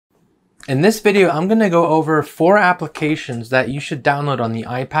In this video, I'm going to go over 4 applications that you should download on the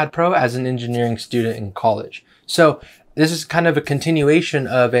iPad Pro as an engineering student in college. So this is kind of a continuation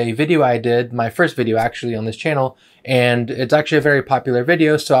of a video I did, my first video actually on this channel, and it's actually a very popular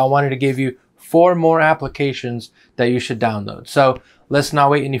video, so I wanted to give you 4 more applications that you should download. So let's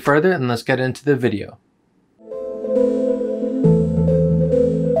not wait any further and let's get into the video.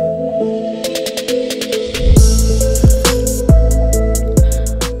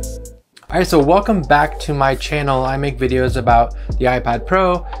 Alright, so welcome back to my channel. I make videos about the iPad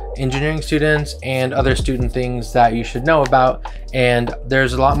Pro, engineering students, and other student things that you should know about. And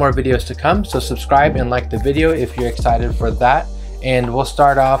there's a lot more videos to come, so subscribe and like the video if you're excited for that. And we'll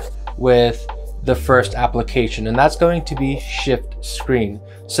start off with the first application, and that's going to be ShiftScreen.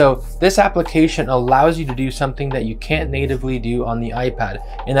 So this application allows you to do something that you can't natively do on the iPad,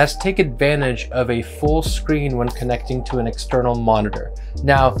 and that's take advantage of a full screen when connecting to an external monitor.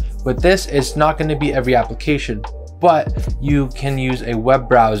 Now, with this, it's not going to be every application, but you can use a web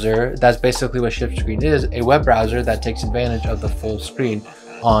browser. That's basically what ShiftScreen is, a web browser that takes advantage of the full screen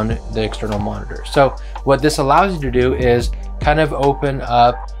on the external monitor. So what this allows you to do is kind of open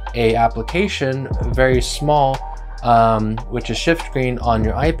up a application very small, which is ShiftScreen on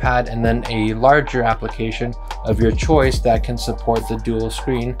your iPad, and then a larger application of your choice that can support the dual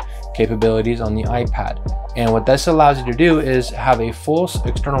screen capabilities on the iPad. And what this allows you to do is have a full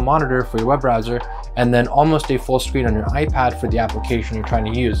external monitor for your web browser and then almost a full screen on your iPad for the application you're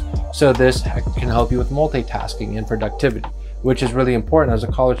trying to use. So this can help you with multitasking and productivity, which is really important as a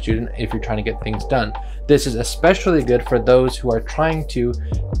college student if you're trying to get things done. This is especially good for those who are trying to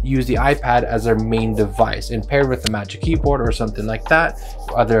use the iPad as their main device and paired with a Magic Keyboard or something like that,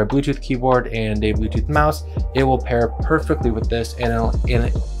 either a Bluetooth keyboard and a Bluetooth mouse. It will pair perfectly with this, and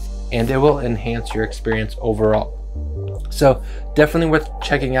it will enhance your experience overall. So definitely worth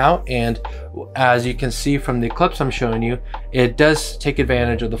checking out. And as you can see from the clips I'm showing you, it does take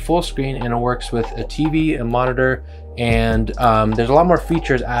advantage of the full screen, and it works with a TV, a monitor, and there's a lot more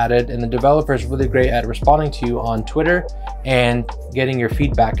features added, and the developer is really great at responding to you on Twitter and getting your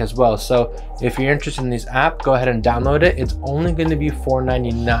feedback as well. So if you're interested in this app, go ahead and download it. It's only going to be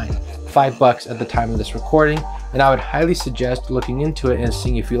 $4.99, $5 at the time of this recording, and I would highly suggest looking into it and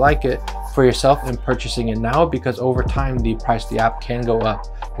seeing if you like it for yourself and purchasing it now, because over time the price of the app can go up,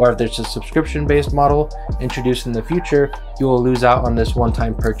 or if there's a subscription-based model introduced in the future, you will lose out on this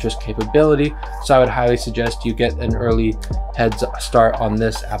one-time purchase capability. So I would highly suggest you get an early head start on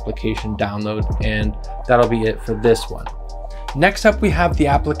this application download, and that'll be it for this one. Next up, we have the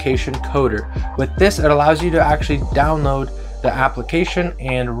application Coder. With this, it allows you to actually download the application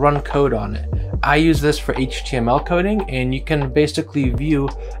and run code on it. I use this for HTML coding, and you can basically view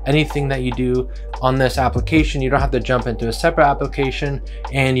anything that you do on this application. You don't have to jump into a separate application,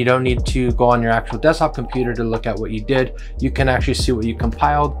 and you don't need to go on your actual desktop computer to look at what you did. You can actually see what you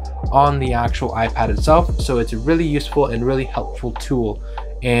compiled on the actual iPad itself. So it's a really useful and really helpful tool.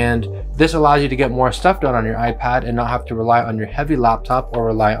 And this allows you to get more stuff done on your iPad and not have to rely on your heavy laptop or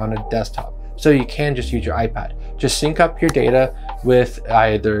rely on a desktop. So you can just use your iPad. Just sync up your data with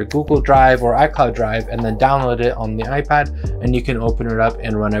either Google Drive or iCloud Drive, and then download it on the iPad, and you can open it up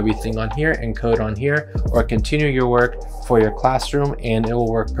and run everything on here and code on here, or continue your work for your classroom, and it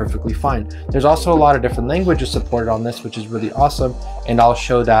will work perfectly fine. There's also a lot of different languages supported on this, which is really awesome, and I'll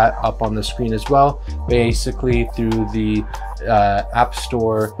show that up on the screen as well, basically through the App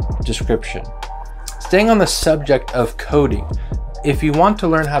Store description. Staying on the subject of coding, if you want to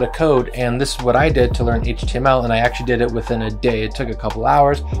learn how to code, and this is what I did to learn HTML, and I actually did it within a day. It took a couple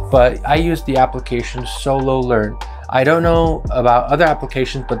hours, but I used the application SoloLearn. I don't know about other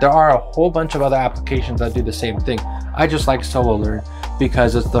applications, but there are a whole bunch of other applications that do the same thing. I just like SoloLearn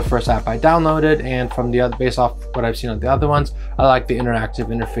because it's the first app I downloaded, and from the other, based off what I've seen on the other ones, I like the interactive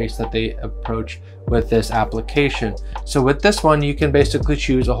interface that they approach with this application. So with this one, you can basically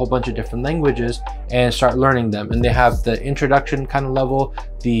choose a whole bunch of different languages and start learning them. And they have the introduction kind of level,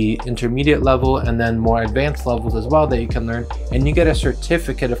 the intermediate level, and then more advanced levels as well that you can learn. And you get a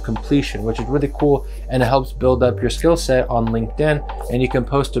certificate of completion, which is really cool, and it helps build up your skill set on LinkedIn, and you can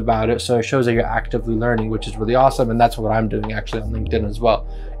post about it. So it shows that you're actively learning, which is really awesome. And that's what I'm doing actually on LinkedIn as well.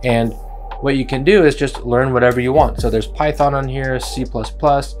 And what you can do is just learn whatever you want. So there's Python on here, C++,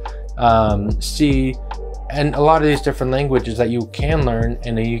 C, and a lot of these different languages that you can learn,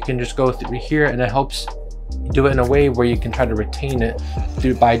 and then you can just go through here, and it helps do it in a way where you can try to retain it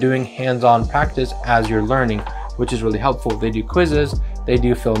by doing hands-on practice as you're learning, which is really helpful. They do quizzes, they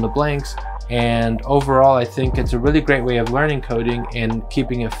do fill in the blanks, and overall I think it's a really great way of learning coding and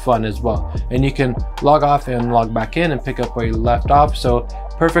keeping it fun as well. And you can log off and log back in and pick up where you left off. So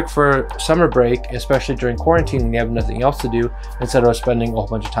perfect for summer break, especially during quarantine when you have nothing else to do instead of spending a whole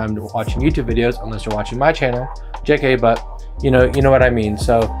bunch of time watching YouTube videos, unless you're watching my channel, JK, but you know what I mean.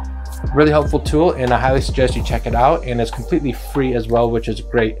 So really helpful tool, and I highly suggest you check it out, and it's completely free as well, which is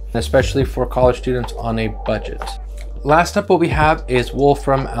great, especially for college students on a budget. Last up, what we have is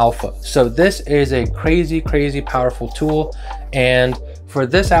Wolfram Alpha. So this is a crazy powerful tool, and for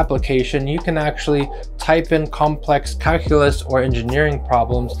this application you can actually type in complex calculus or engineering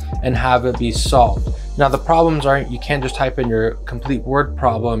problems and have it be solved. Now the problems aren't, you can't just type in your complete word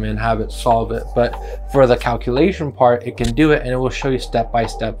problem and have it solve it, but for the calculation part it can do it, and it will show you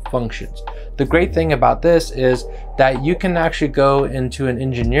step-by-step functions. The great thing about this is that you can actually go into an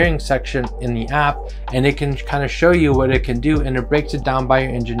engineering section in the app and it can kind of show you what it can do, and it breaks it down by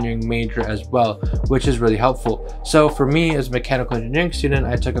your engineering major as well, which is really helpful. So for me as a mechanical engineering student,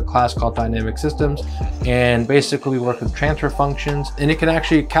 I took a class called Dynamic Systems, and basically we work with transfer functions, and it can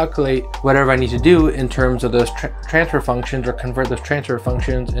actually calculate whatever I need to do in terms of those transfer functions, or convert those transfer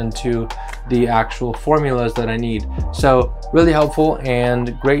functions into the actual formulas that I need. So really helpful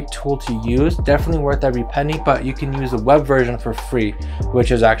and great tool to use, definitely worth every penny, but you can use the web version for free,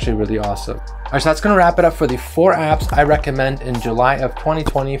 which is actually really awesome. All right, so that's gonna wrap it up for the 4 apps I recommend in July of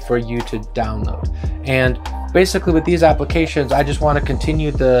 2020 for you to download. And basically with these applications, I just want to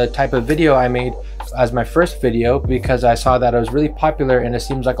continue the type of video I made as my first video, because I saw that it was really popular and it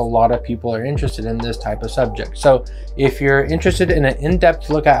seems like a lot of people are interested in this type of subject. So if you're interested in an in-depth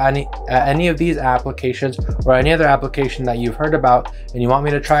look at any of these applications or any other application that you've heard about and you want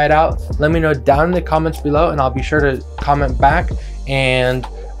me to try it out, let me know down in the comments below, and I'll be sure to comment back and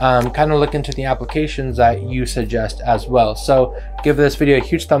kind of look into the applications that you suggest as well. So give this video a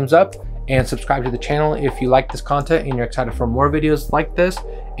huge thumbs up and subscribe to the channel if you like this content and you're excited for more videos like this.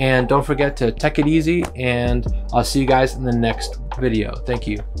 And don't forget to take it easy, and I'll see you guys in the next video. Thank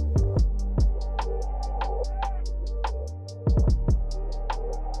you.